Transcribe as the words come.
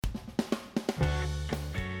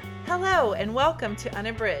Hello and welcome to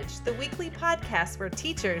Unabridged, the weekly podcast where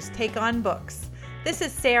teachers take on books. This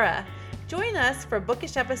is Sarah. Join us for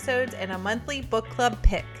bookish episodes and a monthly book club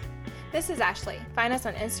pick. This is Ashley. Find us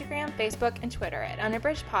on Instagram, Facebook, and Twitter at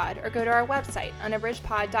UnabridgedPod or go to our website,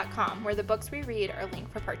 unabridgedpod.com, where the books we read are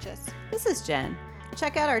linked for purchase. This is Jen.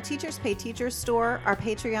 Check out our Teachers Pay Teachers store, our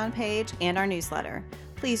Patreon page, and our newsletter.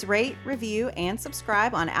 Please rate, review, and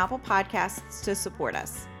subscribe on Apple Podcasts to support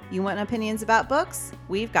us. You want opinions about books?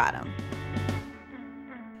 We've got them.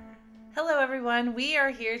 Hello everyone, we are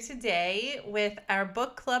here today with our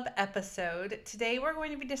book club episode. Today we're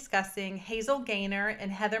going to be discussing Hazel Gaynor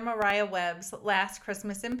and Heather Mariah Webb's Last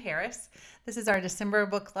Christmas in Paris. This is our December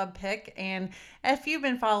book club pick, and if you've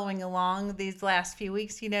been following along these last few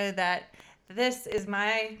weeks, you know that this is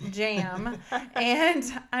my jam, and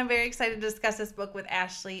I'm very excited to discuss this book with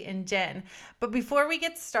Ashley and Jen. But before we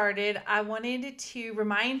get started, I wanted to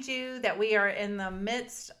remind you that we are in the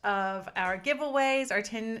midst of our giveaways, our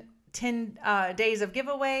 10 days of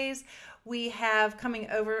giveaways. We have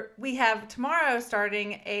tomorrow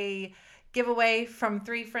starting a giveaway from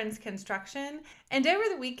Three Friends Construction. And over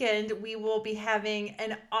the weekend, we will be having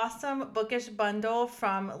an awesome bookish bundle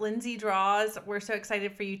from Lindsay Draws. We're so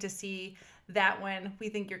excited for you to see that one. We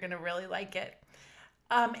think you're going to really like it.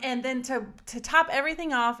 And then to top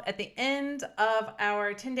everything off, at the end of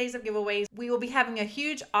our 10 days of giveaways, we will be having a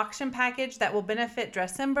huge auction package that will benefit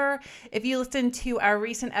Dressember. If you listened to our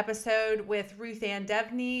recent episode with Ruth Ann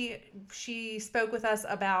Devney, she spoke with us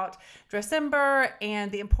about Dressember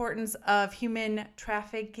and the importance of human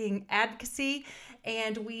trafficking advocacy.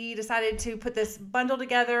 And we decided to put this bundle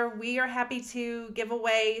together. We are happy to give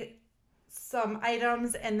away some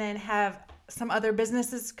items and then have some other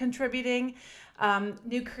businesses contributing.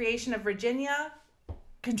 New Creation of Virginia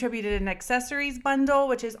contributed an accessories bundle,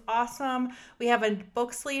 which is awesome. We have a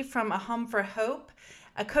book sleeve from A Hum for Hope,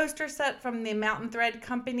 a coaster set from the Mountain Thread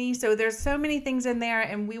Company. So there's so many things in there,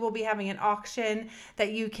 and we will be having an auction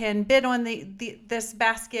that you can bid on this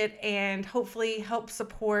basket and hopefully help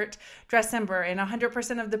support Dressember. And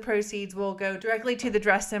 100% of the proceeds will go directly to the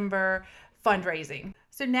Dressember fundraising.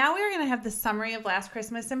 So now we are going to have the summary of Last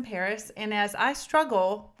Christmas in Paris, and as I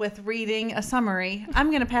struggle with reading a summary, I'm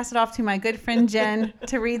going to pass it off to my good friend Jen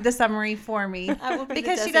to read the summary for me. I will be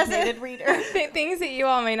because she doesn't reader. Things that you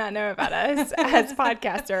all may not know about us as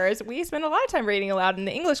podcasters, we spend a lot of time reading aloud in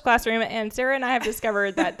the English classroom, and Sarah and I have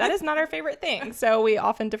discovered that is not our favorite thing. So we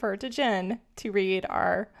often defer to Jen to read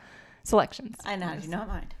our selections. I know, you don't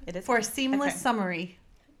mind. It is for a seamless summary.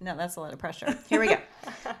 No, that's a lot of pressure. Here we go.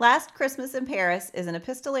 Last Christmas in Paris is an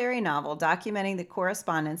epistolary novel documenting the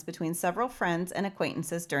correspondence between several friends and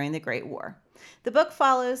acquaintances during the Great War. The book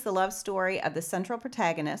follows the love story of the central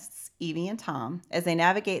protagonists, Evie and Tom, as they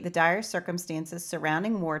navigate the dire circumstances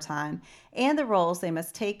surrounding wartime and the roles they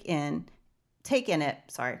must take in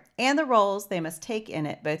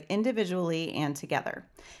it both individually and together.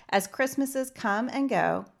 As Christmases come and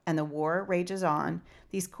go and the war rages on,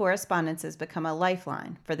 these correspondences become a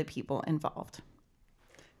lifeline for the people involved.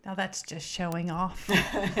 Now that's just showing off.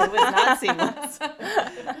 It was not seamless.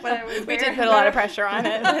 But we did put a lot of pressure on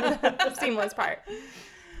it, the seamless part.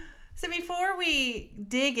 So before we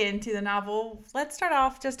dig into the novel, let's start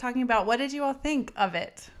off just talking about what did you all think of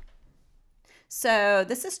it? So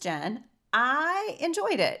this is Jen. I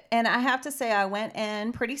enjoyed it, and I have to say I went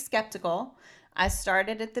in pretty skeptical. I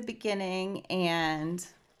started at the beginning, and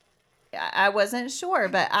I wasn't sure,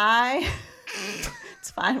 but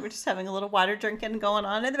it's fine. We're just having a little water drinking going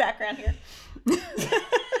on in the background here.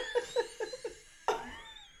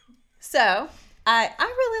 So I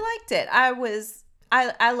really liked it.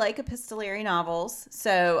 I like epistolary novels,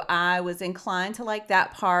 so I was inclined to like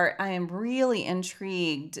that part. I am really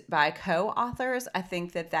intrigued by co-authors. I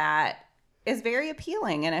think that is very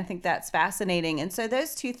appealing, and I think that's fascinating. And so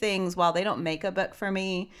those two things, while they don't make a book for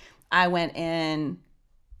me, I went in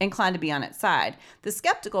inclined to be on its side. The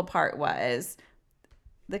skeptical part was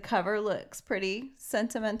the cover looks pretty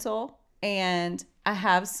sentimental, and I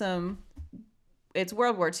have it's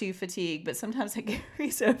World War II fatigue, but sometimes it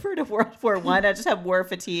carries over to World War I. I just have war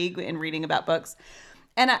fatigue in reading about books.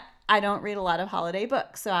 And I don't read a lot of holiday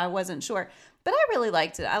books, so I wasn't sure. But I really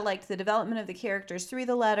liked it. I liked the development of the characters through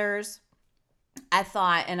the letters. I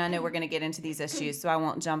thought, and I know we're going to get into these issues, so I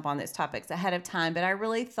won't jump on those topics ahead of time, but I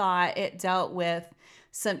really thought it dealt with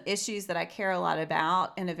some issues that I care a lot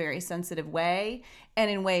about in a very sensitive way, and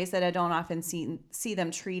in ways that I don't often see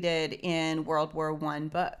them treated in World War I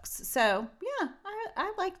books. So, yeah,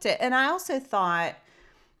 I liked it. And I also thought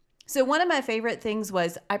So one of my favorite things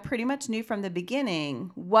was I pretty much knew from the beginning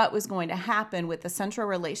what was going to happen with the central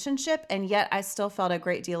relationship, and yet I still felt a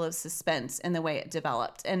great deal of suspense in the way it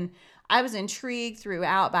developed. And I was intrigued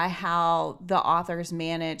throughout by how the authors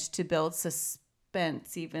managed to build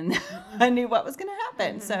suspense, even though I knew what was going to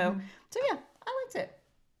happen. So yeah, I liked it.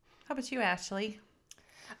 How about you, Ashley?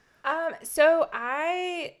 So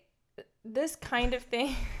this kind of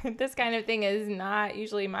thing is not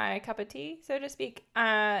usually my cup of tea, so to speak.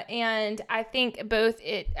 And I think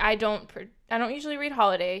I don't usually read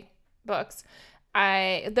holiday books.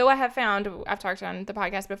 I've talked on the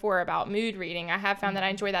podcast before about mood reading. I have found that I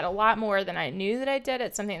enjoy that a lot more than I knew that I did.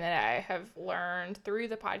 It's something that I have learned through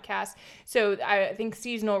the podcast. So I think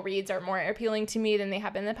seasonal reads are more appealing to me than they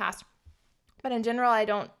have been in the past. But in general, I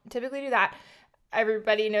don't typically do that.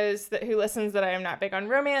 Everybody knows that who listens that I am not big on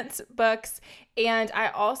romance books. And I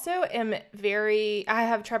also I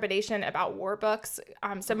have trepidation about war books.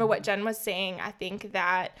 Some of what Jen was saying, I think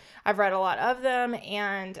that I've read a lot of them,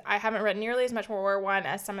 and I haven't read nearly as much World War I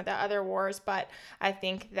as some of the other wars, but I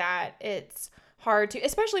think that it's hard to,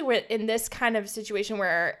 especially in this kind of situation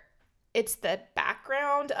where it's the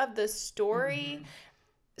background of the story.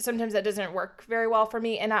 Sometimes that doesn't work very well for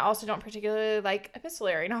me, and I also don't particularly like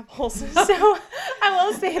epistolary novels. So I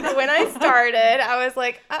will say that when I started, I was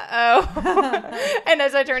like, uh-oh. And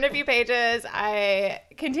as I turned a few pages, I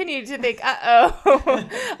continued to think, uh-oh.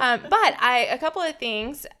 But a couple of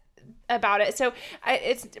things about it. So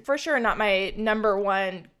it's for sure not my number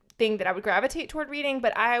one thing that I would gravitate toward reading,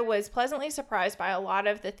 but I was pleasantly surprised by a lot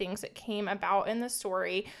of the things that came about in the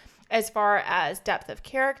story. As far as depth of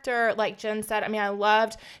character, like Jen said, I mean, I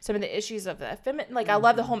loved some of the issues of the I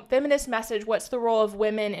love the whole feminist message. What's the role of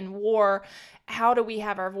women in war? How do we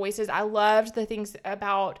have our voices? I loved the things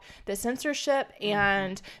about the censorship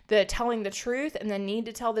and the telling the truth and the need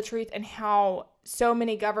to tell the truth, and how so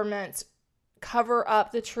many governments cover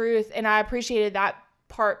up the truth. And I appreciated that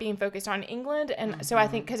part being focused on England. And so I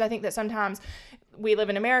think that sometimes we live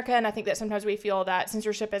in America, and I think that sometimes we feel that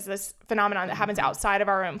censorship is this phenomenon that happens outside of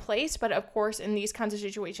our own place. But of course, in these kinds of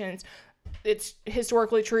situations, it's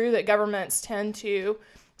historically true that governments tend to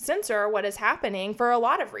censor what is happening for a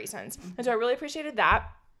lot of reasons. And so I really appreciated that.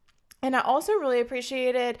 And I also really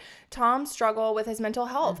appreciated Tom's struggle with his mental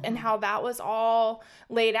health and how that was all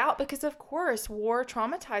laid out, because of course war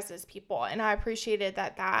traumatizes people. And I appreciated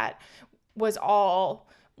that was all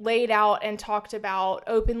laid out and talked about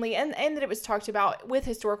openly, and that it was talked about with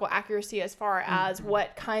historical accuracy as far as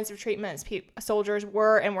what kinds of treatments soldiers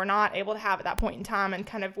were and were not able to have at that point in time, and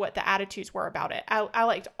kind of what the attitudes were about it. I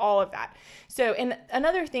liked all of that. So, and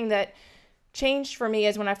another thing that changed for me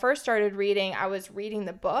is when I first started reading, I was reading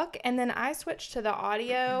the book, and then I switched to the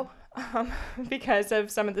audio because of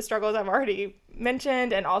some of the struggles I've already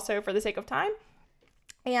mentioned, and also for the sake of time.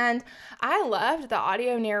 And I loved the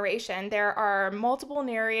audio narration. There are multiple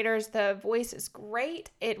narrators. The voice is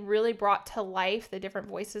great. It really brought to life the different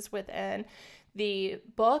voices within the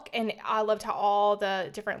book. And I loved how all the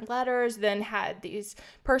different letters then had these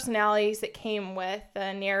personalities that came with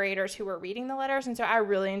the narrators who were reading the letters. And so I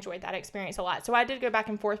really enjoyed that experience a lot. So I did go back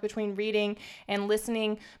and forth between reading and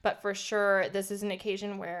listening, but for sure, this is an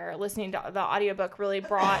occasion where listening to the audiobook really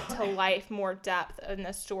brought to life more depth in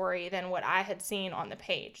the story than what I had seen on the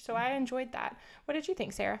page. So I enjoyed that. What did you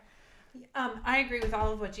think, Sarah? I agree with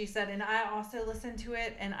all of what you said, and I also listened to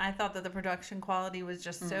it, and I thought that the production quality was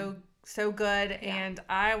just so good, and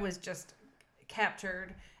I was just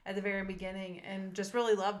captured at the very beginning and just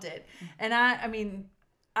really loved it. And I mean,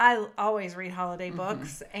 I always read holiday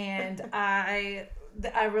books, and I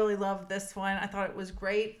really loved this one. I thought it was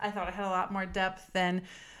great. I thought it had a lot more depth than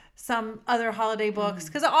some other holiday books,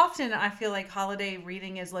 because often I feel like holiday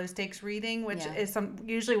reading is low stakes reading, which is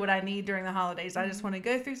usually what I need during the holidays. I just want to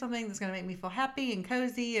go through something that's going to make me feel happy and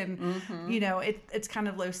cozy, and it's kind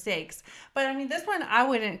of low stakes. But I mean, this one, I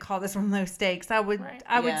wouldn't call this one low stakes. I would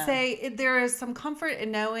say there is some comfort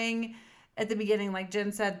in knowing at the beginning, like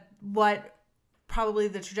Jen said, what probably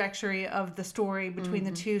the trajectory of the story between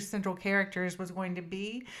the two central characters was going to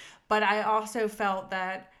be. But I also felt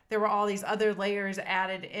that there were all these other layers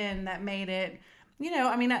added in that made it,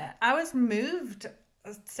 I was moved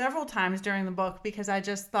several times during the book, because I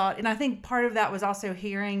just thought, and I think part of that was also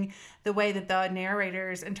hearing the way that the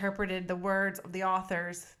narrators interpreted the words of the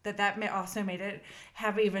authors, that also made it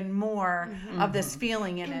have even more of this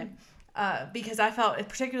feeling in it. Because I felt,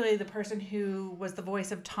 particularly the person who was the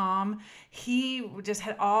voice of Tom, he just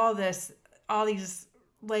had all these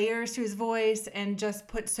layers to his voice, and just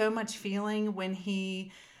put so much feeling when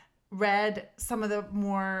he read some of the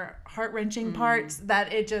more heart-wrenching parts,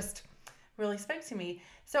 that it just really spoke to me.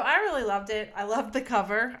 So I really loved it. I loved the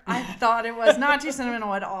cover. I thought it was not too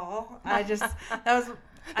sentimental at all. I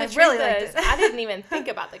really liked it. I didn't even think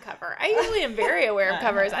about the cover. I usually am very aware of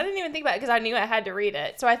covers. I didn't even think about it because I knew I had to read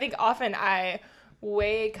it. So I think often I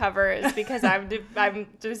weigh covers because I'm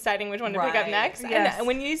deciding which one to pick up next. Yes. And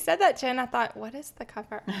when you said that, Jen, I thought, what is the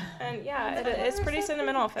cover? And it's pretty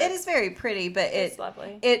sentimental. It is very pretty, but it's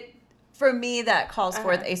lovely. For me, that calls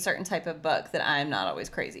forth a certain type of book that I'm not always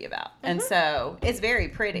crazy about. And so it's very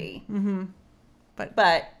pretty. Mm-hmm.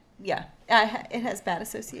 But yeah, it has bad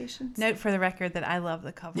associations. Note for the record that I love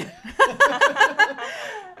the cover.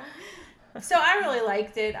 So I really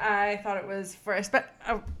liked it. I thought it was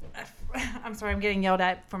I'm sorry, I'm getting yelled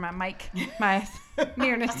at for my mic, my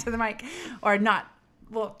nearness to the mic, or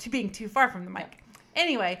to being too far from the mic.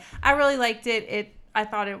 Anyway, I really liked it. I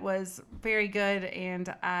thought it was very good, and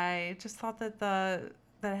I just thought that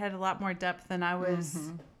it had a lot more depth than I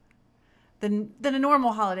was than a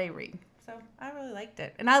normal holiday read. So I really liked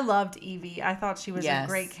it, and I loved Evie. I thought she was a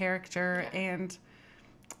great character, and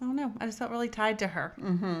I don't know, I just felt really tied to her.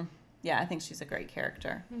 Mm-hmm. Yeah, I think she's a great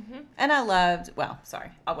character. Mm-hmm. And I loved,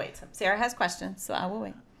 I'll wait. Sarah has questions, so I will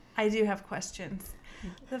wait. I do have questions.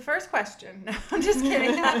 The first question, no, I'm just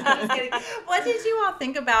kidding. I'm just kidding. What did you all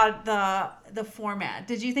think about the format?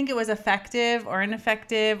 Did you think it was effective or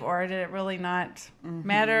ineffective, or did it really not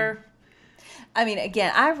matter? I mean,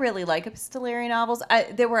 again, I really like epistolary novels.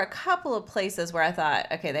 There were a couple of places where I thought,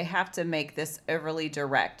 okay, they have to make this overly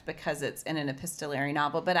direct because it's in an epistolary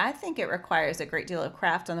novel. But I think it requires a great deal of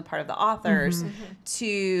craft on the part of the authors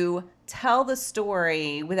to tell the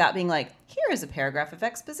story without being like, here is a paragraph of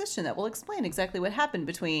exposition that will explain exactly what happened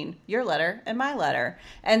between your letter and my letter.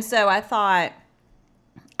 And so I thought,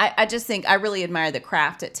 I just think I really admire the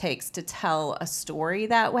craft it takes to tell a story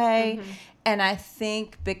that way. And I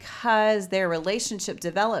think because their relationship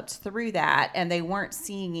developed through that and they weren't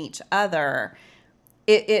seeing each other,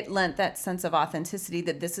 it lent that sense of authenticity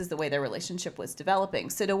that this is the way their relationship was developing.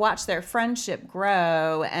 So to watch their friendship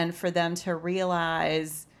grow and for them to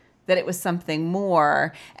realize that it was something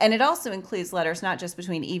more. And it also includes letters not just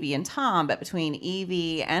between Evie and Tom, but between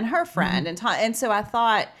Evie and her friend and Tom. And so I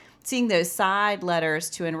thought seeing those side letters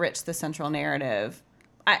to enrich the central narrative,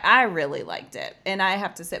 I really liked it. And I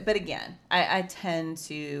have to say, but again, I tend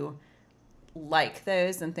to like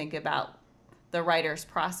those and think about the writer's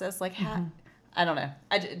process. Like, how, I don't know.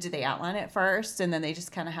 Do they outline it first and then they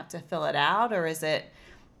just kind of have to fill it out? Or is it,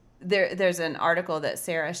 there's an article that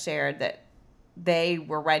Sarah shared that they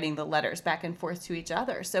were writing the letters back and forth to each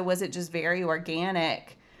other. So was it just very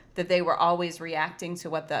organic that they were always reacting to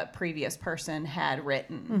what the previous person had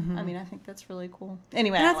written? I mean, I think that's really cool.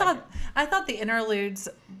 Anyway, and I thought the interludes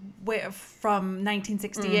from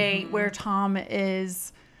 1968 where Tom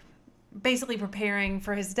is basically preparing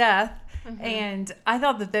for his death, and I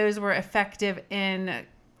thought that those were effective in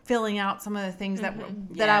filling out some of the things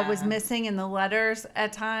that I was missing in the letters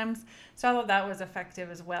at times. So I thought that was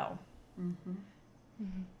effective as well.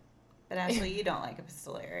 But Ashley, you don't like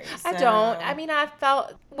epistolary. So. I don't. I mean, I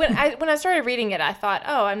felt when I started reading it, I thought,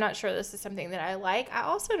 oh, I'm not sure this is something that I like. I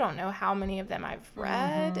also don't know how many of them I've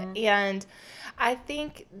read, and I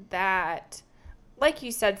think that, like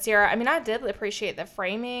you said, Sarah, I mean, I did appreciate the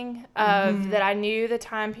framing of that. I knew the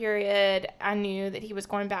time period. I knew that he was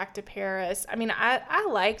going back to Paris. I mean, I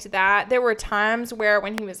liked that. There were times where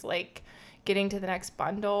when he was like getting to the next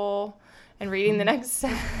bundle and reading the next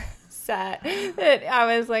set, that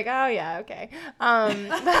I was like, oh yeah, okay.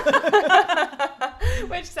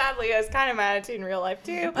 Which sadly is kind of my attitude in real life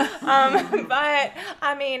too. But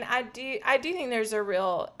I mean, I do think there's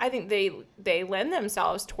I think they lend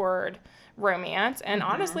themselves toward romance. And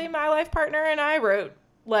honestly, my life partner and I wrote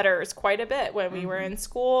letters quite a bit when we were in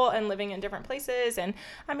school and living in different places. And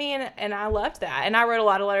I mean, and I loved that. And I wrote a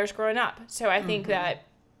lot of letters growing up. So I think that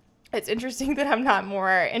it's interesting that I'm not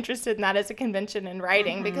more interested in that as a convention in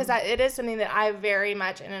writing because it is something that I very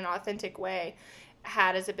much in an authentic way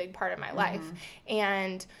had as a big part of my life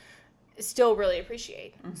and still really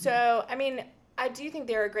appreciate. So, I mean, I do think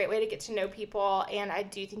they're a great way to get to know people, and I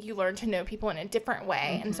do think you learn to know people in a different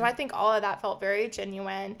way. And so I think all of that felt very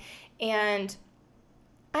genuine. And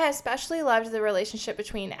I especially loved the relationship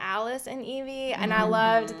between Alice and Evie, and I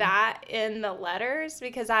loved that in the letters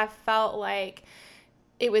because I felt like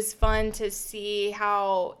it was fun to see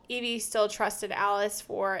how Evie still trusted Alice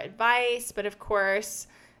for advice, but of course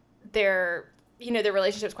their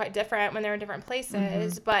relationship's quite different when they're in different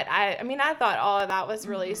places. But I mean, I thought all of that was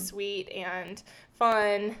really sweet and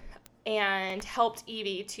fun and helped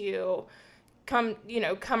Evie to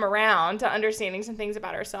come around to understanding some things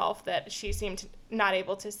about herself that she seemed not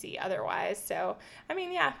able to see otherwise. So, I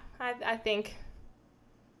mean, yeah, I think.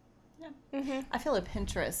 Yeah. Mm-hmm. I feel a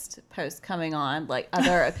Pinterest post coming on, like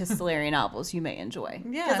other epistolary novels you may enjoy.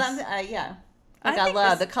 Yes. Because I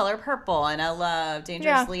love The Color Purple, and I love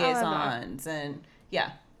Dangerous Liaisons, and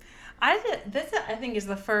I think is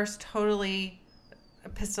the first totally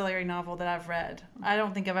epistolary novel that I've read. I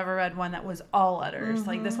don't think I've ever read one that was all letters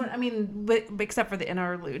like this one. I mean, except for the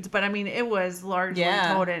interludes, but I mean, it was largely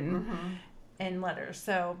told in letters.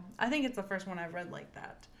 So I think it's the first one I've read like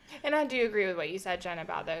that. And I do agree with what you said, Jen,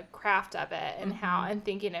 about the craft of it and how, and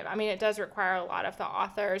thinking of, I mean, it does require a lot of the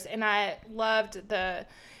authors. And I loved I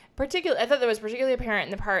thought that was particularly apparent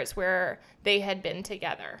in the parts where they had been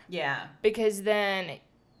together. Yeah. Because then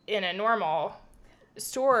in a normal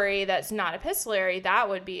story that's not epistolary, that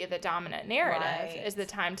would be the dominant narrative, is the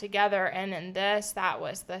time together. And in this, that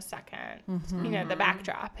was the second, the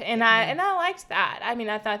backdrop. And I liked that. I mean,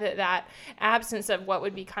 I thought that absence of what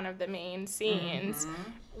would be kind of the main scenes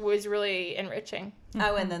was really enriching.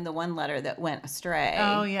 Oh, and then the one letter that went astray.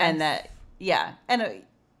 Oh, yes. And that,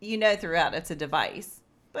 and throughout it's a device.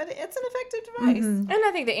 But it's an effective device. And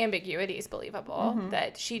I think the ambiguity is believable,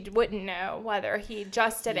 that she wouldn't know whether he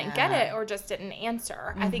just didn't get it or just didn't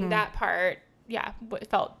answer. I think that part,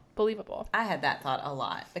 felt believable. I had that thought a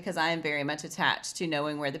lot because I am very much attached to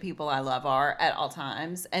knowing where the people I love are at all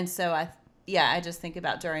times. And so I just think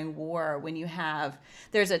about during war when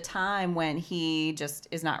there's a time when he just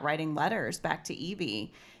is not writing letters back to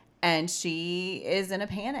Evie and she is in a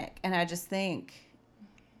panic. And I just think,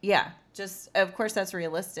 of course that's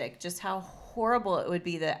realistic, just how horrible it would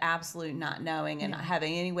be, the absolute not knowing and not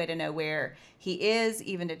having any way to know where he is,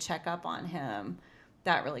 even to check up on him.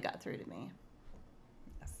 That really got through to me.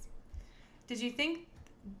 Yes. Did you think,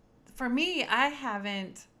 for me, I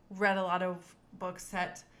haven't read a lot of books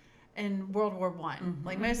set in World War I.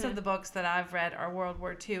 Like most of the books that I've read are World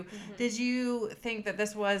War II. Did you think that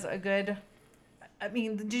this was a good, I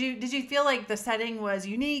mean, did you feel like the setting was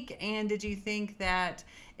unique, and did you think that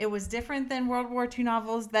it was different than World War II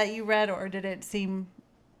novels that you read, or did it seem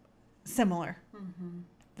similar,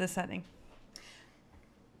 the setting?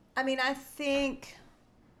 I mean, I think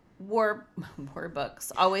war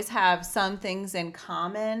books always have some things in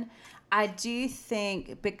common. I do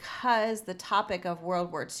think because the topic of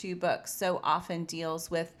World War II books so often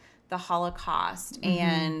deals with the Holocaust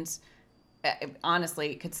and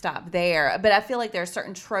honestly, it could stop there. But I feel like there are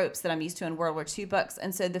certain tropes that I'm used to in World War II books.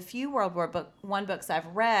 And so the few World War I books I've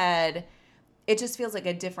read, it just feels like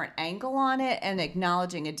a different angle on it and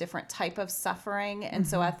acknowledging a different type of suffering. And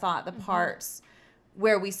so I thought the parts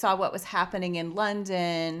where we saw what was happening in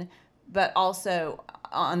London, but also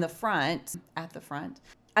at the front,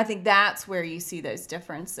 I think that's where you see those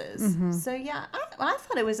differences. So I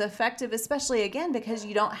thought it was effective, especially again because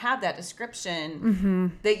you don't have that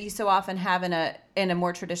description that you so often have in a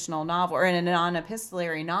more traditional novel or in a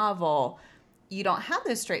non-epistolary novel. You don't have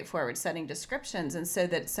those straightforward setting descriptions, and so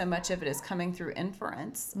that so much of it is coming through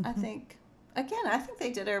inference. I think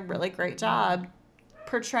they did a really great job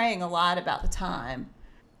portraying a lot about the time.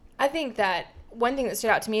 I think that one thing that stood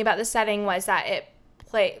out to me about the setting was that it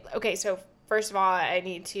played. Okay, so first of all, I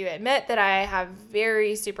need to admit that I have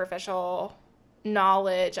very superficial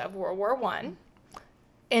knowledge of World War I.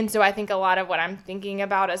 And so I think a lot of what I'm thinking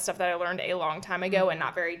about is stuff that I learned a long time ago and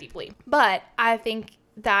not very deeply. But I think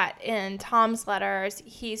that in Tom's letters,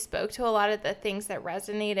 he spoke to a lot of the things that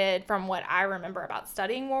resonated from what I remember about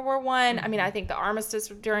studying World War I. I mean, I think the armistice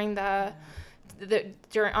during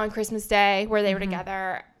on Christmas Day where they were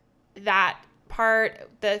together, that part,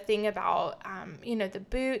 the thing about the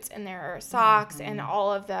boots and their socks and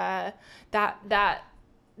all of that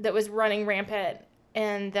was running rampant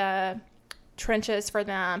in the trenches for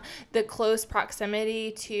them, the close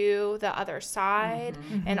proximity to the other side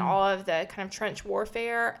and all of the kind of trench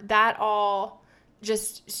warfare, that all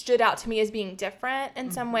just stood out to me as being different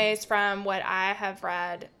in some ways from what I have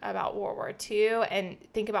read about World War II and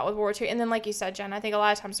think about with World War II. And then like you said, Jen, I think a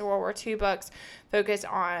lot of times the World War II books focus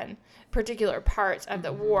on particular parts of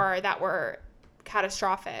the war that were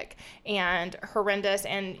catastrophic and horrendous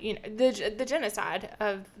and the genocide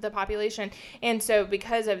of the population. And so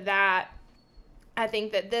because of that, I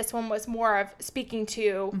think that this one was more of speaking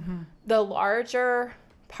to the larger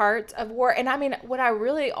parts of war. And I mean, what I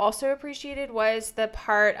really also appreciated was the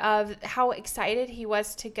part of how excited he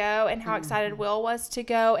was to go and how excited Will was to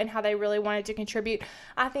go and how they really wanted to contribute.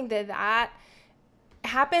 I think that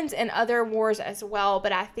happens in other wars as well,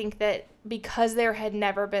 but I think that because there had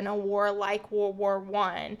never been a war like World War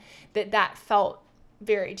I, that felt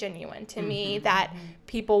very genuine to me, that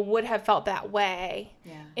people would have felt that way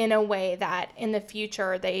in a way that in the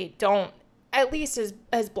future they don't, at least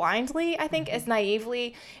as blindly, I think, as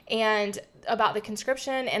naively, and about the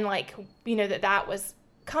conscription and like, you know, that was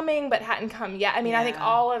coming but hadn't come yet. I mean, I think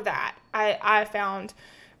all of that I found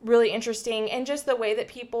really interesting, and just the way that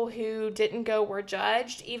people who didn't go were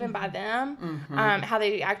judged even by them, how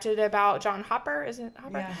they acted about John Hopper, is it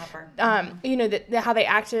Hopper? Yeah, Hopper. You know, how they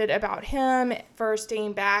acted about him for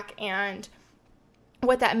staying back and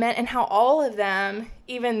what that meant, and how all of them,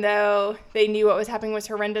 even though they knew what was happening was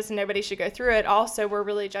horrendous and nobody should go through it, also were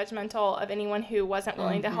really judgmental of anyone who wasn't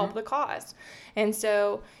willing to help the cause. And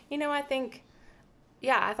so, you know, I think,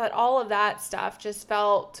 I thought all of that stuff just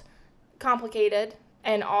felt complicated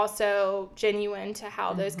and also genuine to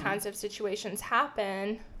how those kinds of situations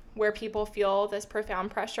happen, where people feel this profound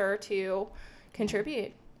pressure to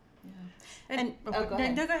contribute. And go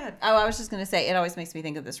ahead. Oh, I was just going to say, it always makes me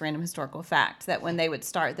think of this random historical fact that when they would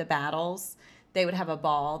start the battles, they would have a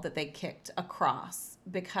ball that they kicked across,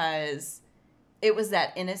 because it was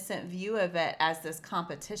that innocent view of it as this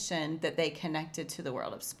competition that they connected to the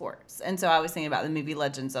world of sports. And so I was thinking about the movie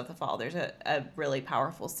Legends of the Fall. There's a really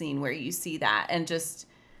powerful scene where you see that, and just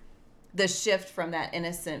the shift from that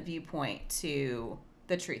innocent viewpoint to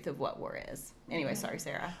the truth of what war is. Anyway, sorry,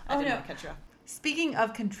 Sarah. I didn't want to cut you off. Speaking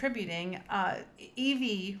of contributing,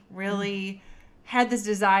 Evie really had this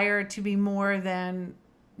desire to be more than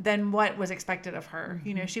what was expected of her.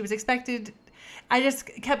 You know, she was expected. I just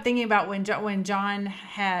kept thinking about when John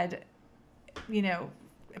had, you know,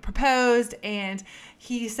 proposed, and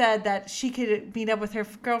he said that she could meet up with her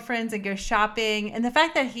girlfriends and go shopping, and the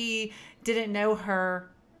fact that he didn't know her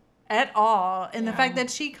at all, and the fact that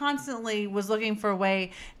she constantly was looking for a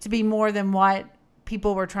way to be more than what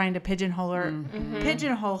people were trying to pigeonhole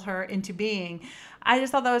her into being. I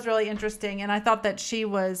just thought that was really interesting, and I thought that she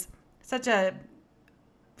was such a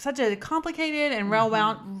complicated and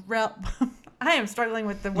I am struggling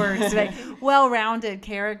with the words today. Well-rounded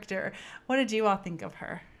character. What did you all think of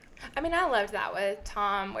her? I mean, I loved that with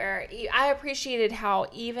Tom, where I appreciated how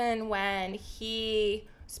even when he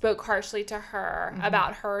spoke harshly to her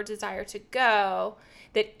about her desire to go,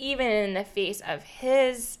 that even in the face of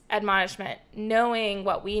his admonishment, knowing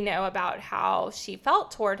what we know about how she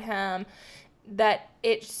felt toward him, that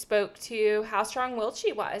it spoke to how strong-willed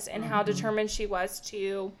she was and how determined she was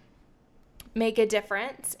to make a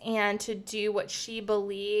difference and to do what she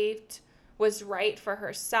believed was right for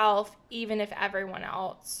herself, even if everyone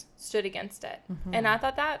else stood against it. And I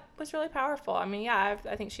thought that was really powerful. I mean, I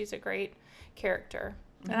think she's a great character.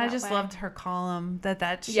 And I just loved her column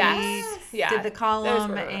that she did the column. Those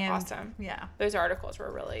were and awesome. Yeah. Those articles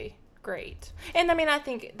were really great. And I mean, I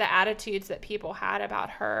think the attitudes that people had about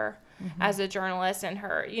her as a journalist and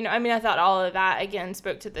her, you know, I mean, I thought all of that, again,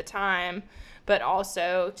 spoke to the time, but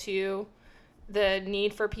also to the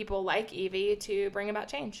need for people like Evie to bring about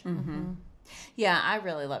change. Yeah, I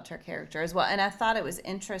really loved her character as well. And I thought it was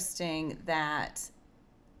interesting that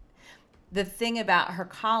the thing about her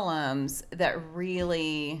columns that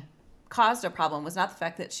really caused a problem was not the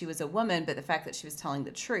fact that she was a woman, but the fact that she was telling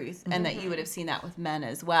the truth, and that you would have seen that with men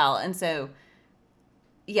as well. And so,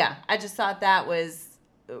 yeah, I just thought that was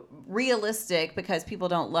realistic, because people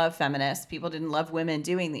don't love feminists. People didn't love women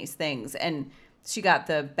doing these things. And she got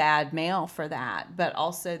the bad mail for that, but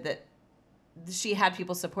also that she had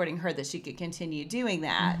people supporting her that she could continue doing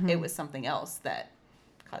that. It was something else that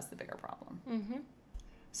caused the bigger problem.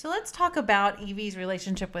 So let's talk about Evie's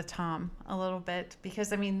relationship with Tom a little bit,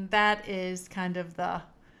 because I mean that is kind of the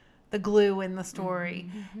glue in the story.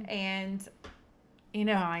 And you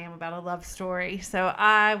know how I am about a love story, so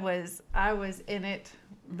I was in it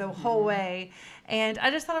the whole way, and I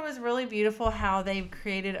just thought it was really beautiful how they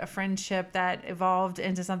created a friendship that evolved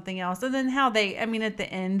into something else, and then how they, I mean, at the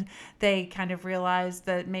end they kind of realized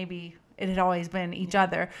that maybe it had always been each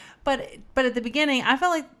other, but at the beginning I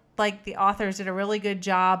felt like the authors did a really good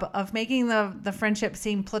job of making the friendship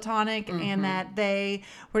seem platonic, and that they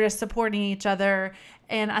were just supporting each other.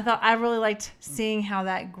 And I thought I really liked seeing how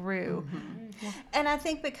that grew. And I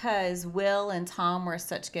think because Will and Tom were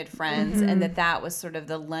such good friends, and that was sort of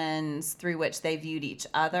the lens through which they viewed each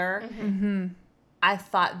other, I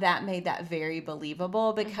thought that made that very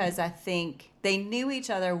believable, because I think they knew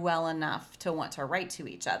each other well enough to want to write to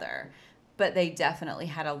each other. But they definitely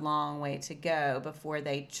had a long way to go before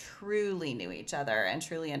they truly knew each other and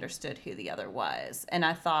truly understood who the other was. And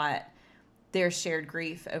I thought their shared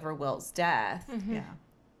grief over Will's death,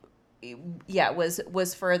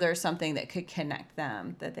 was further something that could connect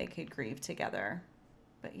them, that they could grieve together.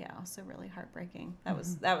 But yeah, also really heartbreaking. That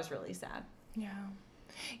was really sad.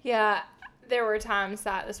 Yeah. there were times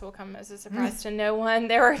that, this will come as a surprise to no one,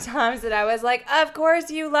 there were times that I was like, of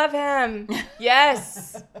course you love him.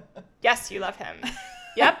 Yes. Yes, you love him.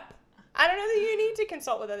 Yep. I don't know that you need to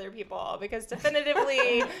consult with other people because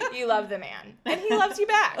definitively you love the man and he loves you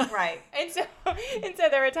back. Right. And so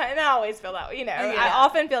there were times, and I always feel that way, you know, Yeah. I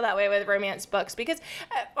often feel that way with romance books because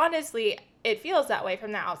honestly, it feels that way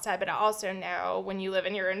from the outside, but I also know when you live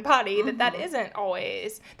in your own body that isn't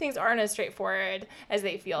always, things aren't as straightforward as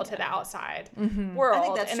they feel to the outside world. I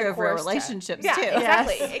think that's And true of of real course, relationships yeah, too.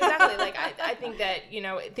 exactly, Yes. exactly. Like I think that, you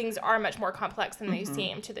know, things are much more complex than they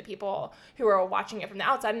seem to the people who are watching it from the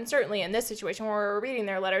outside. And certainly in this situation where we're reading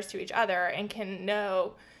their letters to each other and can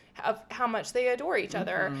know of how much they adore each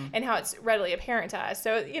other and how it's readily apparent to us.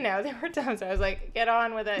 So, you know, there were times I was like, get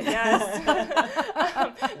on with it, yes.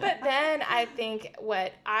 But then I think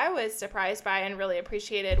what I was surprised by and really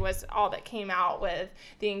appreciated was all that came out with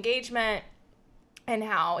the engagement and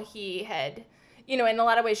how he had, you know, in a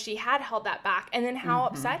lot of ways she had held that back, and then how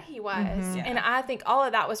upset he was. Yeah. And I think all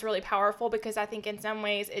of that was really powerful because I think in some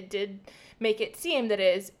ways it did make it seem that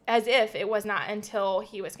is as if it was not until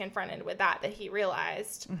he was confronted with that he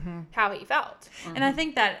realized how he felt. And I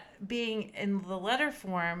think that being in the letter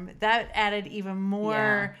form, that added even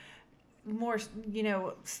more, you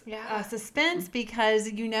know, suspense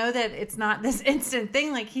because you know that it's not this instant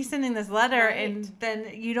thing. Like he's sending this letter and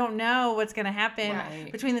then you don't know what's going to happen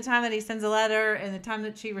between the time that he sends a letter and the time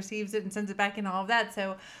that she receives it and sends it back and all of that.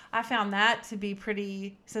 So I found that to be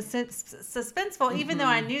pretty suspenseful, even though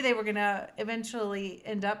I knew they were going to eventually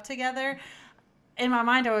end up together. In my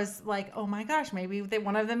mind, I was like, oh my gosh, maybe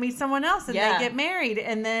one of them meets someone else and they get married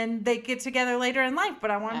and then they get together later in life,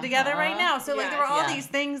 but I want them together right now. So like there were all these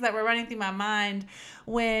things that were running through my mind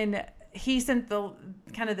when he sent the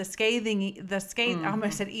kind of the scathing, I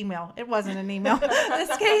almost said email. It wasn't an email,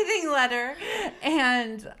 the scathing letter.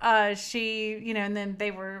 And she, you know, and then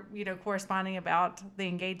they were, you know, corresponding about the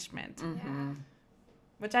engagement.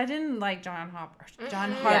 Which I didn't like John Harper.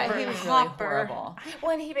 John Harper. Yeah, he was really horrible.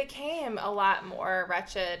 Well, and he became a lot more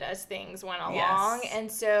wretched as things went along.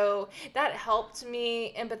 And so that helped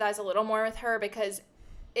me empathize a little more with her because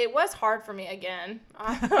it was hard for me again.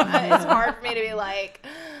 It's hard for me to be like,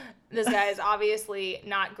 this guy is obviously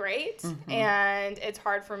not great. And it's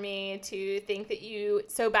hard for me to think that you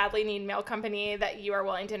so badly need male company that you are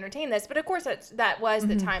willing to entertain this. But of course, that was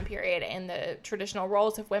the time period and the traditional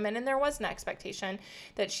roles of women. And there was an expectation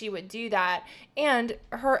that she would do that. And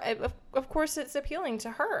her, of course, it's appealing to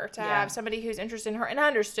her to have somebody who's interested in her. And I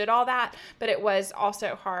understood all that. But it was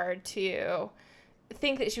also hard to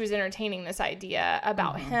think that she was entertaining this idea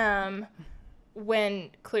about him when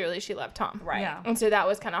clearly she loved Tom. Right. Yeah. And so that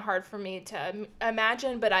was kind of hard for me to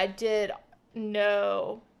imagine, but I did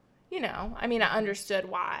know, you know, I mean, I understood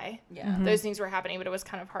why those things were happening, but it was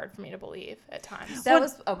kind of hard for me to believe at times. Go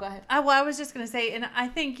ahead. I was just going to say, and I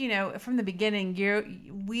think, you know, from the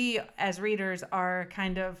beginning, we as readers are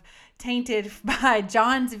kind of tainted by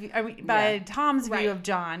Tom's view of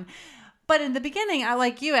John. But in the beginning, I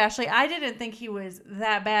like you, Ashley, I didn't think he was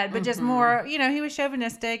that bad, but just more, you know, he was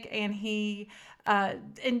chauvinistic and he,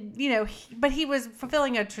 and you know, but he was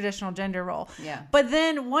fulfilling a traditional gender role. Yeah. But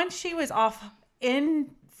then once she was off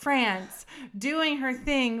in France doing her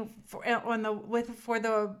thing for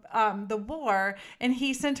the war, and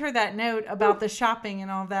he sent her that note about the shopping and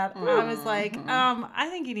all that, I was like, I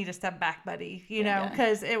think you need to step back, buddy, you know,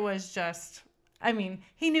 because it was just, I mean,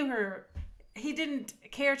 he knew her. He didn't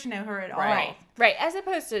care to know her at all. Right. As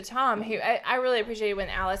opposed to Tom, who I really appreciated when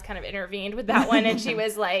Alice kind of intervened with that one. And she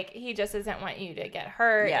was like, he just doesn't want you to get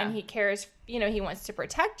hurt. Yeah. And he cares, you know, he wants to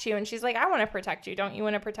protect you. And she's like, I want to protect you. Don't you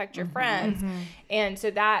want to protect your friends? And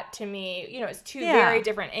so that to me, you know, it's two very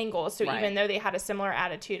different angles. So even though they had a similar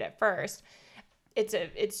attitude at first,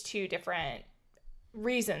 it's two different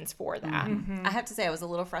reasons for that. I have to say I was a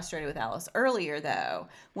little frustrated with Alice earlier though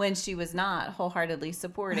when she was not wholeheartedly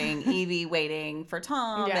supporting Evie waiting for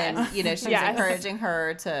Tom and you know she was encouraging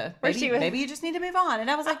her to maybe you just need to move on, and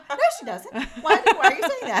I was like, no, she doesn't. Why are you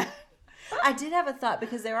saying that? I did have a thought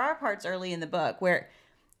because there are parts early in the book where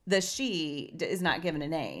the she is not given a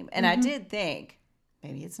name, and I did think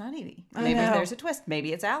maybe it's not Evie. Maybe there's a twist.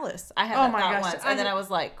 Maybe it's Alice. I had that thought once. And then I was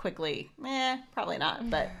like, quickly, probably not.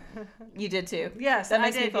 But you did too. Yes, that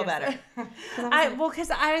makes me feel better. Because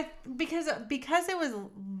it was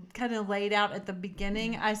kind of laid out at the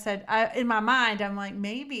beginning. I said, in my mind, I'm like,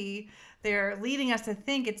 maybe they're leading us to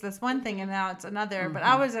think it's this one thing and now it's another. But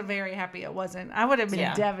I was very happy it wasn't. I would have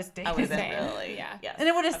been devastated. I would have been really, yes. And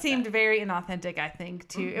it would have seemed very inauthentic, I think,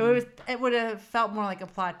 too. It would have felt more like a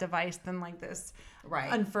plot device than like this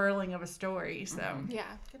unfurling of a story. So yeah,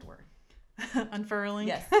 good word. Unfurling.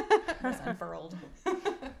 Yes, it was unfurled.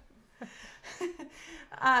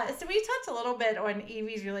 So we touched a little bit on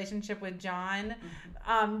Evie's relationship with John.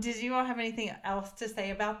 Did you all have anything else to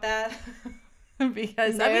say about that?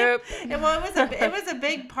 Because Nope. I mean, it was a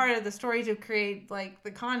big part of the story to create like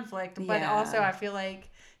the conflict, but also I feel like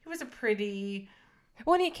it was a pretty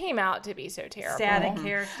When he came out to be so terrible. static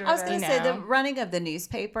character. I was going to say the know. running of the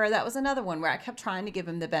newspaper, that was another one where I kept trying to give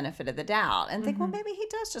him the benefit of the doubt and think, well, Mm-hmm. maybe he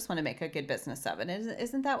does just want to make a good business of it.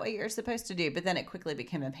 Isn't that what you're supposed to do? But then it quickly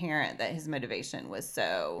became apparent that his motivation was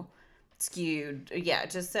so skewed. Yeah,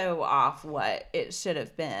 just so off what it should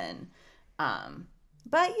have been.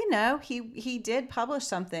 But, he did publish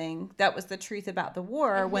something that was the truth about the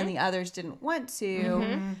war when the others didn't want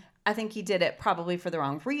to. I think he did it probably for the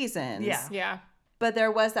wrong reasons. Yeah. Yeah. But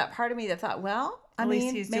there was that part of me that thought, well, At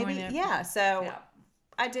least he's maybe, doing it. yeah. So Yeah.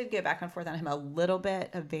 I did go back and forth on him a little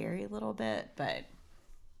bit, a very little bit, but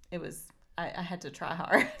it was, I had to try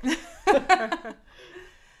hard.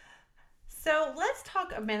 So let's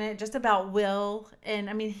talk a minute just about Will. And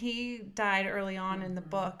I mean, he died early on in the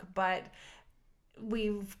book, but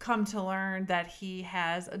we've come to learn that he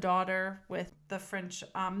has a daughter with the French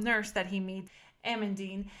nurse that he meets,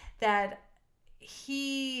 Amandine, that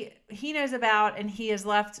he knows about, and he has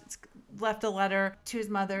left a letter to his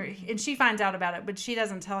mother, and she finds out about it, but she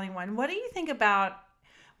doesn't tell anyone. What do you think about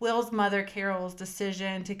Will's mother, Carol's,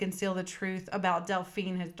 decision to conceal the truth about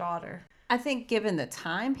Delphine, his daughter? I think given the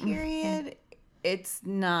time period, it's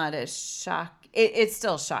not as shock. It's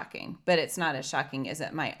still shocking, but it's not as shocking as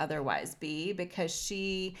it might otherwise be because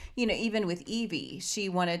she, even with Evie, she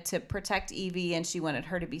wanted to protect Evie and she wanted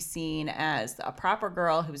her to be seen as a proper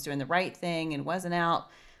girl who was doing the right thing and wasn't out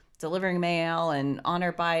delivering mail and on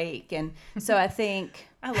her bike. And so I think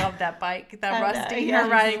I love that bike, that I know, Rusty, yes. her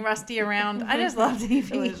riding Rusty around. I just loved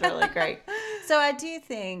Evie. it was really great. So I do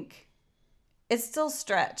think it still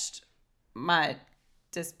stretched my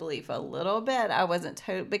disbelief a little bit. I wasn't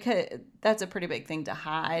because that's a pretty big thing to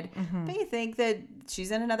hide. But you think that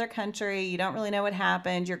she's in another country, you don't really know what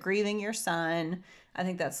happened, you're grieving your son. I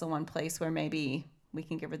think that's the one place where maybe we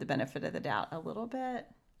can give her the benefit of the doubt a little bit.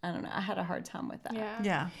 I don't know. I had a hard time with that. Yeah.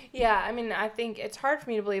 Yeah. Yeah. I mean, I think it's hard for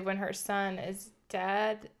me to believe when her son is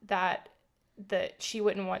dead that she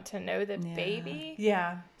wouldn't want to know the baby.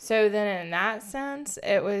 Yeah. So then in that sense,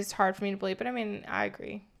 it was hard for me to believe. But I mean, I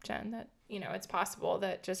agree, Jen, that, it's possible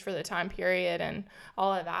that just for the time period and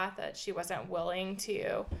all of that she wasn't willing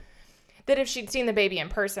to, that if she'd seen the baby in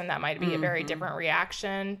person, that might be a very different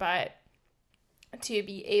reaction. But to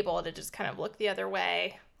be able to just kind of look the other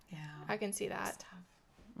way, Yeah. I can see that. It's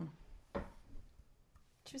tough.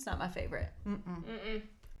 She was not my favorite.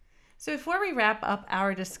 So before we wrap up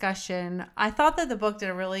our discussion, I thought that the book did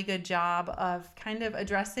a really good job of kind of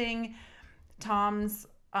addressing Tom's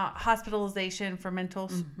hospitalization for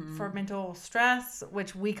mental stress,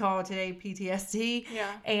 which we call today PTSD. Yeah.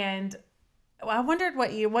 And I wondered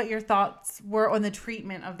what your thoughts were on the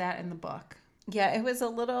treatment of that in the book. Yeah, it was a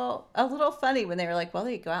little funny when they were like, well,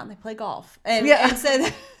 they go out and they play golf. And, Yeah.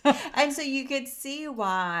 and so you could see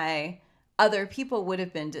why other people would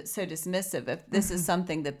have been so dismissive if this is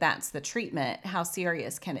something that's the treatment. How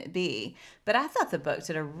serious can it be? But I thought the book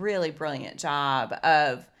did a really brilliant job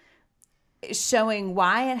of showing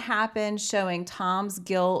why it happened, showing Tom's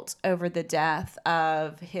guilt over the death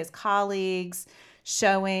of his colleagues,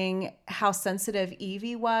 showing how sensitive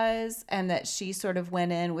Evie was and that she sort of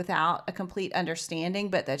went in without a complete understanding,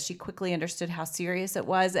 but that she quickly understood how serious it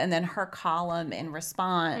was. And then her column in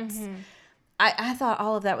response. I thought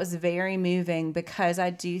all of that was very moving because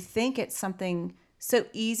I do think it's something so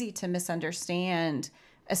easy to misunderstand,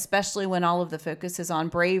 especially when all of the focus is on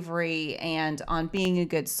bravery and on being a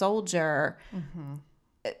good soldier,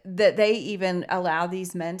 that they even allow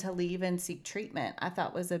these men to leave and seek treatment. I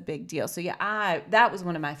thought was a big deal. So yeah, that was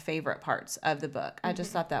one of my favorite parts of the book. I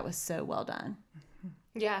just thought that was so well done.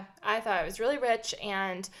 Yeah, I thought it was really rich,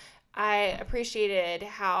 and I appreciated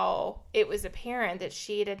how it was apparent that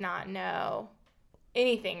she did not know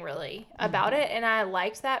anything really about it. And I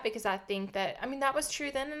liked that because I think that, that was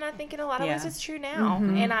true then. And I think in a lot of ways it's true now.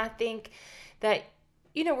 And I think that,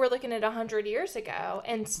 we're looking at 100 years ago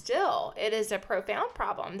and still it is a profound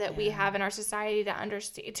problem that we have in our society to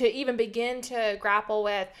understand, to even begin to grapple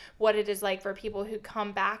with what it is like for people who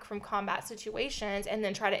come back from combat situations and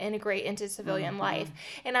then try to integrate into civilian life.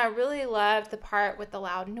 And I really loved the part with the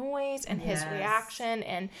loud noise and his reaction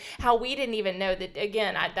and how we didn't even know that,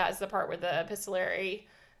 again, that's the part where the epistolary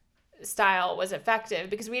style was effective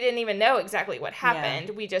because we didn't even know exactly what happened.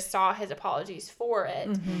 We just saw his apologies for it.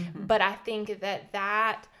 But I think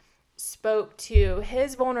that spoke to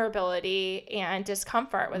his vulnerability and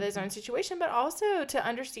discomfort with his own situation, but also to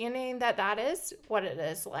understanding that that is what it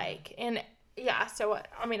is like. And yeah, so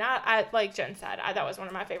I mean, I like Jen said, that was one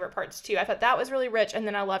of my favorite parts too. I thought that was really rich, and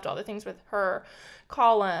then I loved all the things with her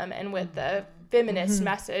column and with the feminist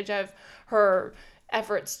message of her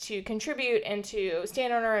efforts to contribute and to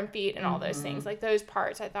stand on her own feet and all those things. Like those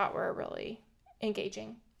parts I thought were really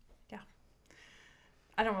engaging.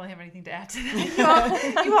 I don't really have anything to add to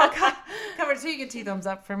that. You all covered, so you get 2 thumbs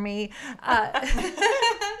up from me.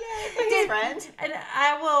 Friend. And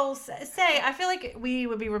I will say, I feel like we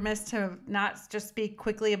would be remiss to not just speak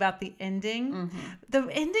quickly about the ending. The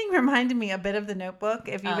ending reminded me a bit of The Notebook.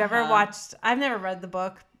 If you've ever watched, I've never read the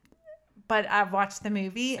book, but I've watched the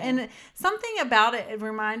movie. Same. And something about it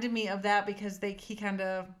reminded me of that because he kind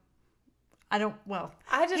of... I just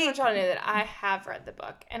want y'all to know that I have read the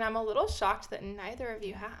book, and I'm a little shocked that neither of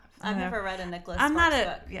you have. I've never read a Nicholas I'm Sparks not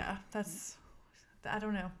book. Yeah, I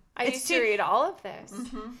don't know. I used to read all of this.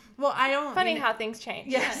 Well, I don't. Funny how things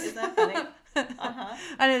change. Yes. Isn't that funny?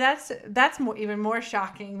 I know that's even more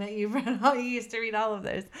shocking that you used to read all of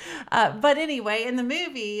those. But anyway, in the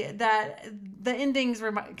movie, that the endings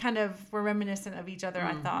were were reminiscent of each other.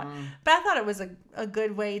 I thought, but I thought it was a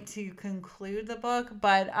good way to conclude the book.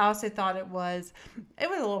 But I also thought it was a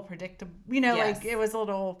little predictable. Like it was a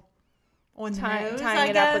little on the nose. Tying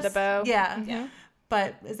it up with a bow. Yeah. Yeah.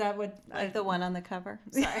 But is that what the one on the cover?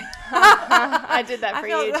 Sorry. I did that for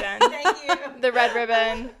you, Jen. Thank you. The red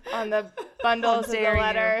ribbon on the bundles of the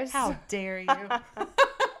letters. How dare you?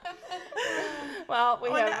 Well, we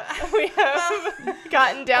have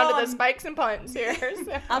gotten down to the spikes and puns here.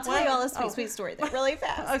 So. I'll tell you all a sweet story though, really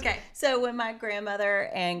fast. Okay. So when my grandmother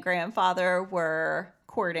and grandfather were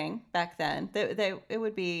courting back then, it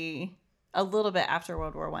would be a little bit after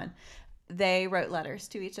World War I. They wrote letters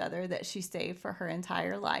to each other that she saved for her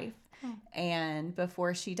entire life. And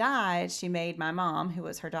before she died, she made my mom, who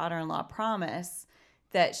was her daughter-in-law, promise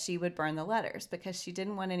that she would burn the letters because she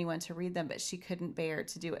didn't want anyone to read them, but she couldn't bear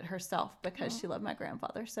to do it herself because she loved my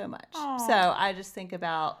grandfather so much. Aww. So I just think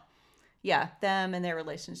about, them and their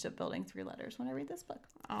relationship building through letters when I read this book.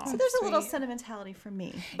 Oh, so there's sweet. a little sentimentality from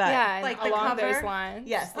me. But yeah, like the along cover? those lines.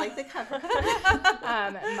 yes, like the cover.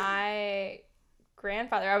 My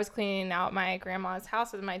grandfather, I was cleaning out my grandma's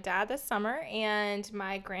house with my dad this summer, and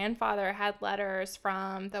my grandfather had letters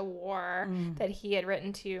from the war that he had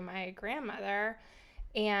written to my grandmother,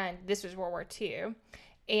 and this was World War II,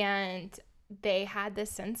 and they had the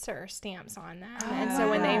censor stamps on them. And so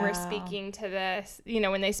when they were speaking to this,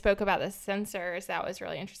 when they spoke about the censors, that was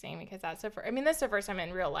really interesting because that's that's the first time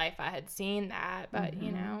in real life I had seen that, but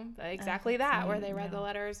exactly that, where they read the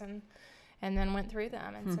letters and then went through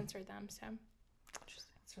them and censored them. So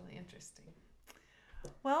it's really interesting.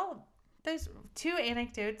 Well, there's 2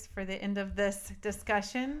 anecdotes for the end of this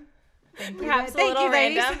discussion. Perhaps a little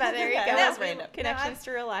random, but there you go. That was random. Connections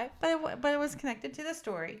to real life. But it was connected to the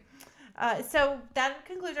story. So that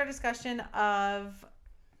concludes our discussion of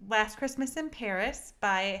Last Christmas in Paris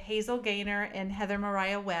by Hazel Gaynor and Heather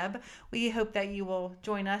Mariah Webb. We hope that you will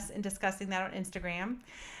join us in discussing that on Instagram.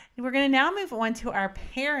 And we're going to now move on to our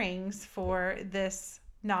pairings for this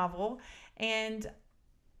novel. And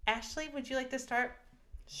Ashley, would you like to start?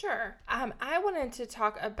 Sure. I wanted to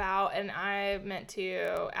talk about, and I meant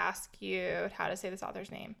to ask you how to say this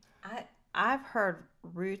author's name. I've heard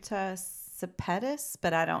Ruta Sepetys,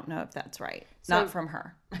 but I don't know if that's right. So, not from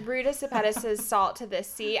her. Ruta Sepetys is Salt to the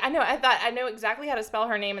Sea. I thought I know exactly how to spell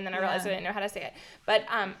her name, and then I realized I didn't know how to say it. But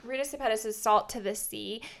Ruta Sepetys is Salt to the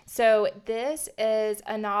Sea. So this is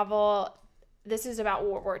a novel. This is about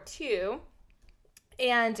World War II.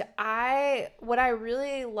 And what I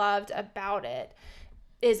really loved about it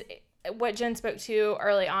is what Jen spoke to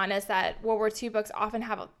early on, is that World War II books often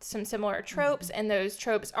have some similar tropes, and those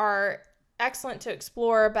tropes are excellent to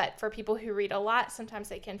explore, but for people who read a lot, sometimes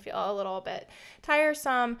they can feel a little bit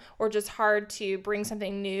tiresome or just hard to bring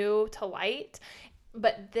something new to light.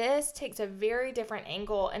 But this takes a very different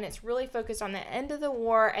angle, and it's really focused on the end of the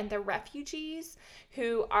war and the refugees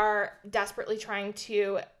who are desperately trying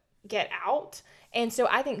to get out. And so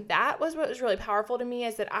I think that was what was really powerful to me,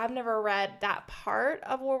 is that I've never read that part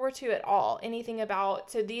of World War II at all. Anything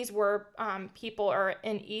about, so these were people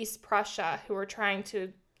in East Prussia who were trying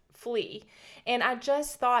to flee. And I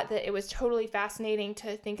just thought that it was totally fascinating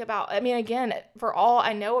to think about. Again, for all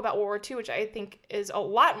I know about World War II, which I think is a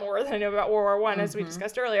lot more than I know about World War I, as we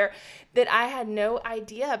discussed earlier, that I had no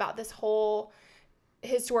idea about this whole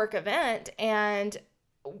historic event and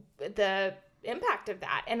the impact of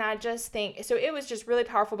that. And I just think, so it was just really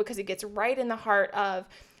powerful because it gets right in the heart of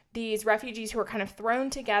these refugees who are kind of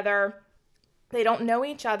thrown together They don't know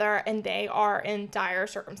each other, and they are in dire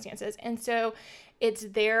circumstances. And so it's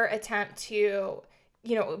their attempt to,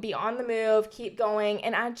 be on the move, keep going.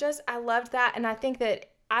 And I loved that. And I think that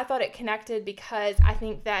I thought it connected because I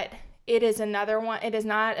think that it is another one. It is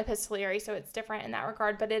not epistolary, so it's different in that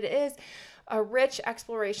regard, but it is a rich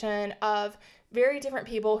exploration of very different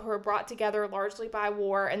people who are brought together largely by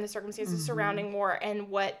war and the circumstances surrounding war, and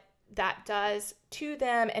what that does to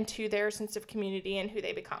them and to their sense of community and who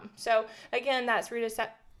they become. So again, that's Rita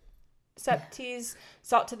Sepetys'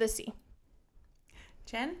 Salt to the Sea.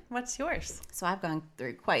 Jen, what's yours? So I've gone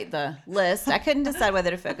through quite the list. I couldn't decide whether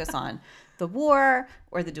to focus on the war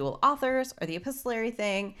or the dual authors or the epistolary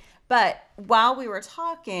thing. But while we were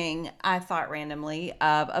talking, I thought randomly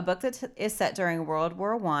of a book that is set during World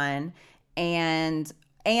War I and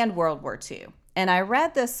World War II. And I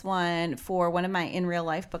read this one for one of my in real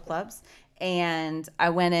life book clubs. And I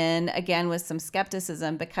went in again with some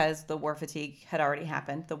skepticism because the war fatigue had already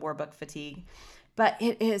happened, the war book fatigue. But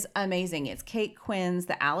it is amazing. It's Kate Quinn's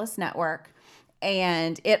The Alice Network.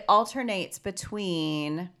 And it alternates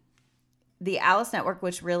between the Alice Network,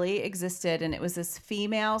 which really existed, and it was this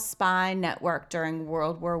female spy network during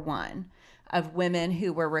World War I of women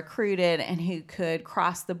who were recruited and who could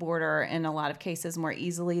cross the border in a lot of cases more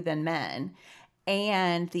easily than men,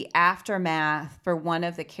 and the aftermath for one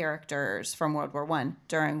of the characters from World War I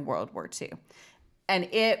during World War II. And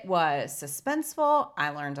it was suspenseful.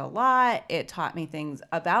 I learned a lot. It taught me things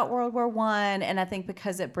about World War I. And I think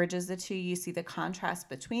because it bridges the two, you see the contrast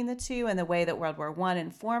between the two and the way that World War I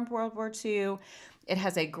informed World War II. It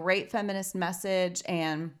has a great feminist message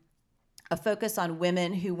and a focus on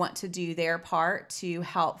women who want to do their part to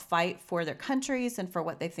help fight for their countries and for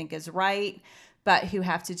what they think is right, but who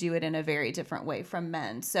have to do it in a very different way from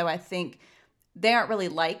men. So I think they aren't really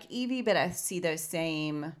like Evie, but I see those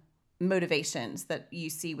same motivations that you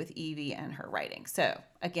see with Evie and her writing. So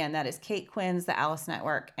again, that is Kate Quinn's The Alice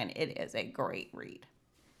Network, and it is a great read.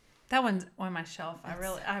 That one's on my shelf. I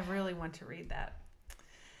really want to read that.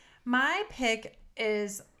 My pick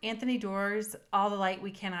is Anthony Doerr's All the Light We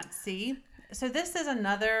Cannot See. So this is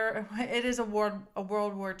it is a World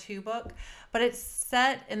War II book, but it's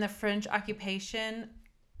set in the French occupation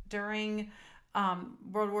during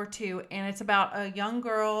World War II, and it's about a young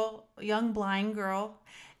blind girl,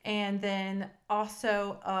 and then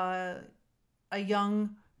also a young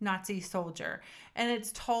Nazi soldier. And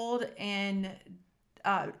it's told in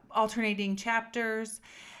alternating chapters.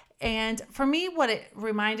 And for me, what it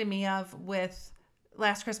reminded me of with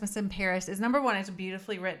Last Christmas in Paris is, number one, it's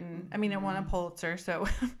beautifully written. I mean, it won a Pulitzer, so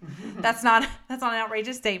that's not an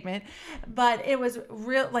outrageous statement. But it was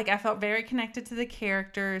real, like, I felt very connected to the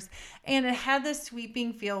characters, and it had this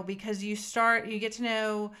sweeping feel because you get to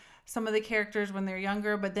know some of the characters when they're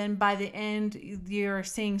younger, but then by the end, you're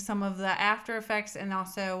seeing some of the after effects and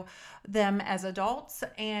also them as adults.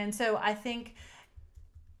 And so I think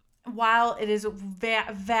while it is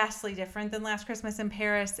vastly different than Last Christmas in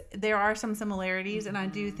Paris, there are some similarities. And I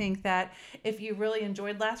do think that if you really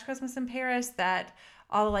enjoyed Last Christmas in Paris, that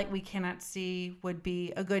All the Light We Cannot See would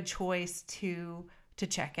be a good choice to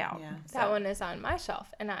check out. Yeah, that one is on my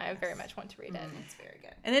shelf, and I very much want to read it. It's very good.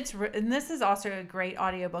 And this is also a great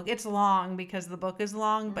audiobook. It's long because the book is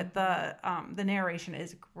long, but the narration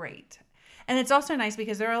is great. And it's also nice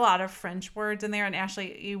because there are a lot of French words in there. And Ashley,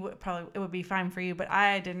 it would be fine for you, but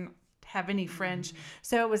I didn't have any French,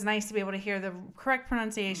 so it was nice to be able to hear the correct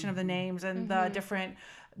pronunciation of the names and the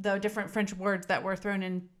different French words that were thrown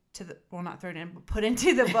into the, well, not thrown in, but put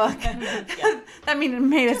into the book. That made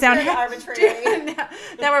it sound arbitrary.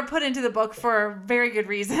 That were put into the book for a very good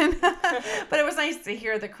reason. But it was nice to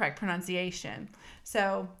hear the correct pronunciation.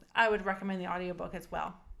 So I would recommend the audiobook as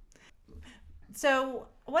well. So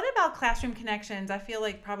what about classroom connections? I feel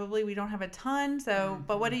like probably we don't have a ton. So,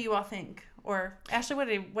 but what do you all think? Or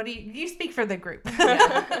Ashley, what do you speak for the group?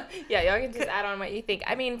 Yeah, y'all can just add on what you think.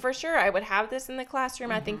 I mean, for sure, I would have this in the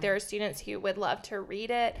classroom. I think there are students who would love to read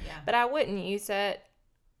it, but I wouldn't use it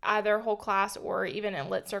either whole class or even in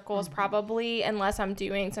lit circles, probably, unless I'm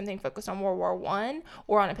doing something focused on World War I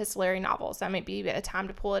or on epistolary novels. That might be a time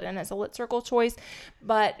to pull it in as a lit circle choice.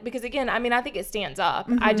 But because, again, I mean, I think it stands up.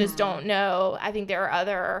 I just don't know. I think there are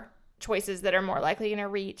other choices that are more likely going to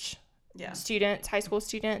reach students, high school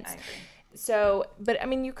students. I agree. So, but I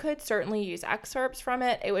mean, you could certainly use excerpts from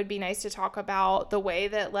it. It would be nice to talk about the way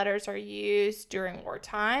that letters are used during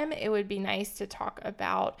wartime. It would be nice to talk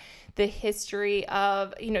about the history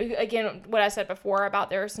of, again, what I said before about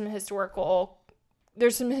there are some historical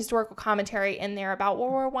there's some historical commentary in there about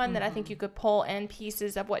World War I that I think you could pull in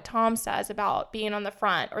pieces of what Tom says about being on the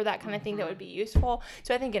front or that kind of thing that would be useful.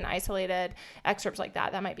 So I think in isolated excerpts like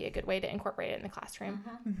that might be a good way to incorporate it in the classroom.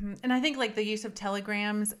 And I think like the use of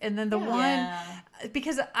telegrams, and then the one,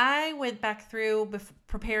 because I went back through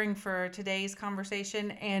preparing for today's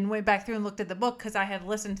conversation and went back through and looked at the book because I had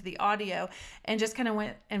listened to the audio and just kind of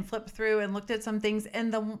went and flipped through and looked at some things.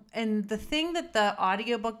 And the thing that the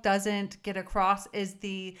audiobook doesn't get across is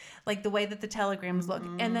the way that the telegrams look.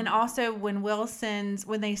 And then also when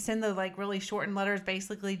they send the like really shortened letters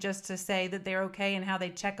basically just to say that they're okay and how they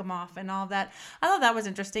check them off and all that. I thought that was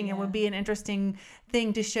interesting. It would be an interesting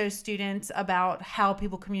thing to show students about how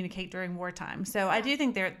people communicate during wartime. So I do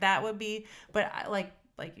think that would be, but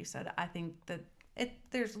like you said, I think that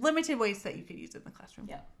there's limited ways that you could use it in the classroom.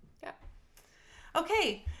 Yeah.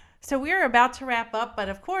 Okay, so we're about to wrap up, but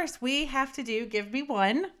of course we have to do Give Me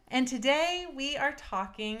One. And today we are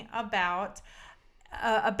talking about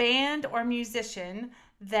a band or musician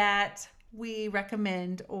that we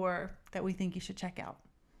recommend or that we think you should check out.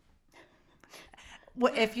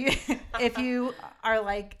 If you are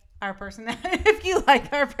like our personality, if you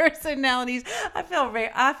like our personalities, I feel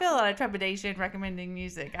a lot of trepidation recommending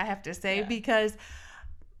music, I have to say, because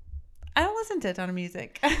I don't listen to a ton of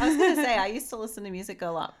music. I was going to say, I used to listen to music a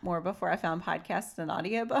lot more before I found podcasts and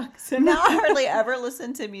audiobooks. And now I hardly ever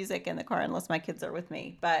listen to music in the car unless my kids are with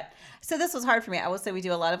me. But so this was hard for me. I will say we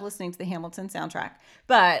do a lot of listening to the Hamilton soundtrack.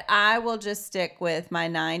 But I will just stick with my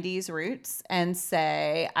 90s roots and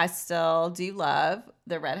say I still do love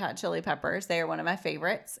the Red Hot Chili Peppers. They are one of my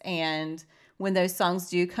favorites. And when those songs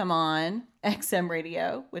do come on XM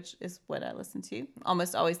radio, which is what I listen to,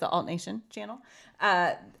 almost always the Alt Nation channel,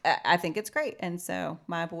 I think it's great. And so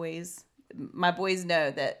my boys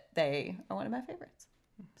know that they are one of my favorites.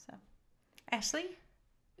 So, Ashley?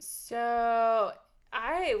 So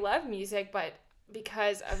I love music, but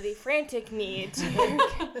because of the frantic need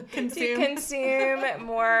to consume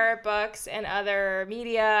more books and other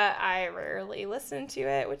media, I rarely listen to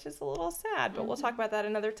it, which is a little sad, but we'll talk about that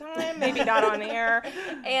another time, maybe not on air.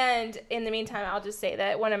 And in the meantime, I'll just say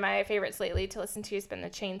that one of my favorites lately to listen to has been the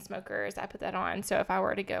Chainsmokers. I put that on. So if I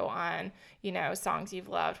were to go on, songs you've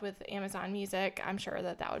loved with Amazon Music, I'm sure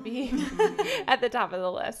that would be at the top of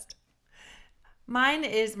the list. Mine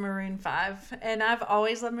is Maroon 5, and I've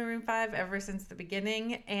always loved Maroon 5 ever since the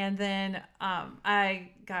beginning. And then I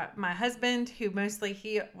got my husband, who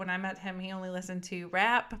when I met him, he only listened to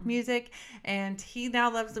rap music, and he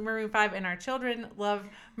now loves the Maroon 5, and our children love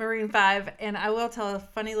Maroon 5. And I will tell a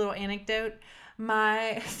funny little anecdote.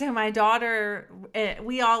 My daughter,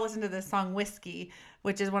 we all listen to this song Whiskey,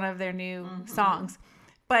 which is one of their new songs,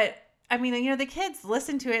 but I mean, the kids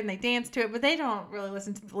listen to it and they dance to it, but they don't really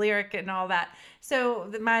listen to the lyric and all that.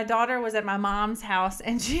 So my daughter was at my mom's house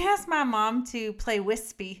and she asked my mom to play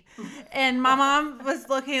Wispy. And my mom was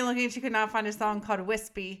looking, she could not find a song called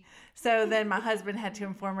Wispy. So then my husband had to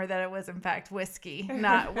inform her that it was in fact whiskey,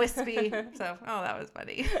 not wispy. So, that was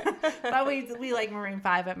funny. But we like Maroon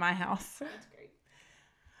 5 at my house. That's great.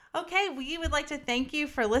 Okay, we would like to thank you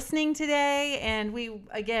for listening today. And we,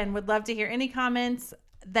 again, would love to hear any comments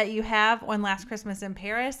that you have on Last Christmas in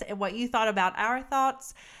Paris and what you thought about our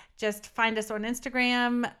thoughts. Just find us on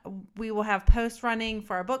Instagram. We will have posts running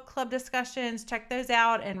for our book club discussions. Check those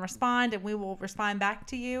out and respond, and we will respond back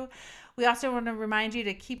to you. We also want to remind you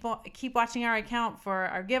to keep watching our account for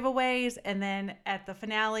our giveaways, and then at the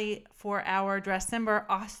finale for our Dresscember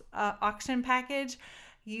auction package.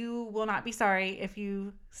 You will not be sorry if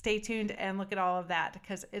you stay tuned and look at all of that,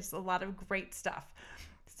 because it's a lot of great stuff.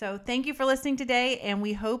 So thank you for listening today, and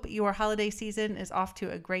we hope your holiday season is off to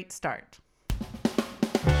a great start.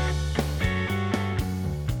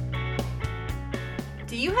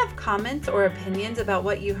 Do you have comments or opinions about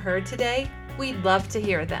what you heard today? We'd love to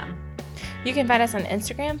hear them. You can find us on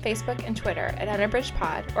Instagram, Facebook, and Twitter at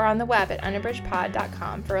UnabridgedPod, or on the web at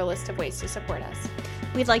unabridgedpod.com for a list of ways to support us.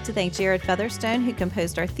 We'd like to thank Jared Featherstone, who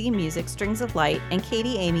composed our theme music, Strings of Light, and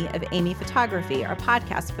Katie Amy of Amy Photography, our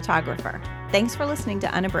podcast photographer. Thanks for listening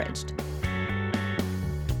to Unabridged.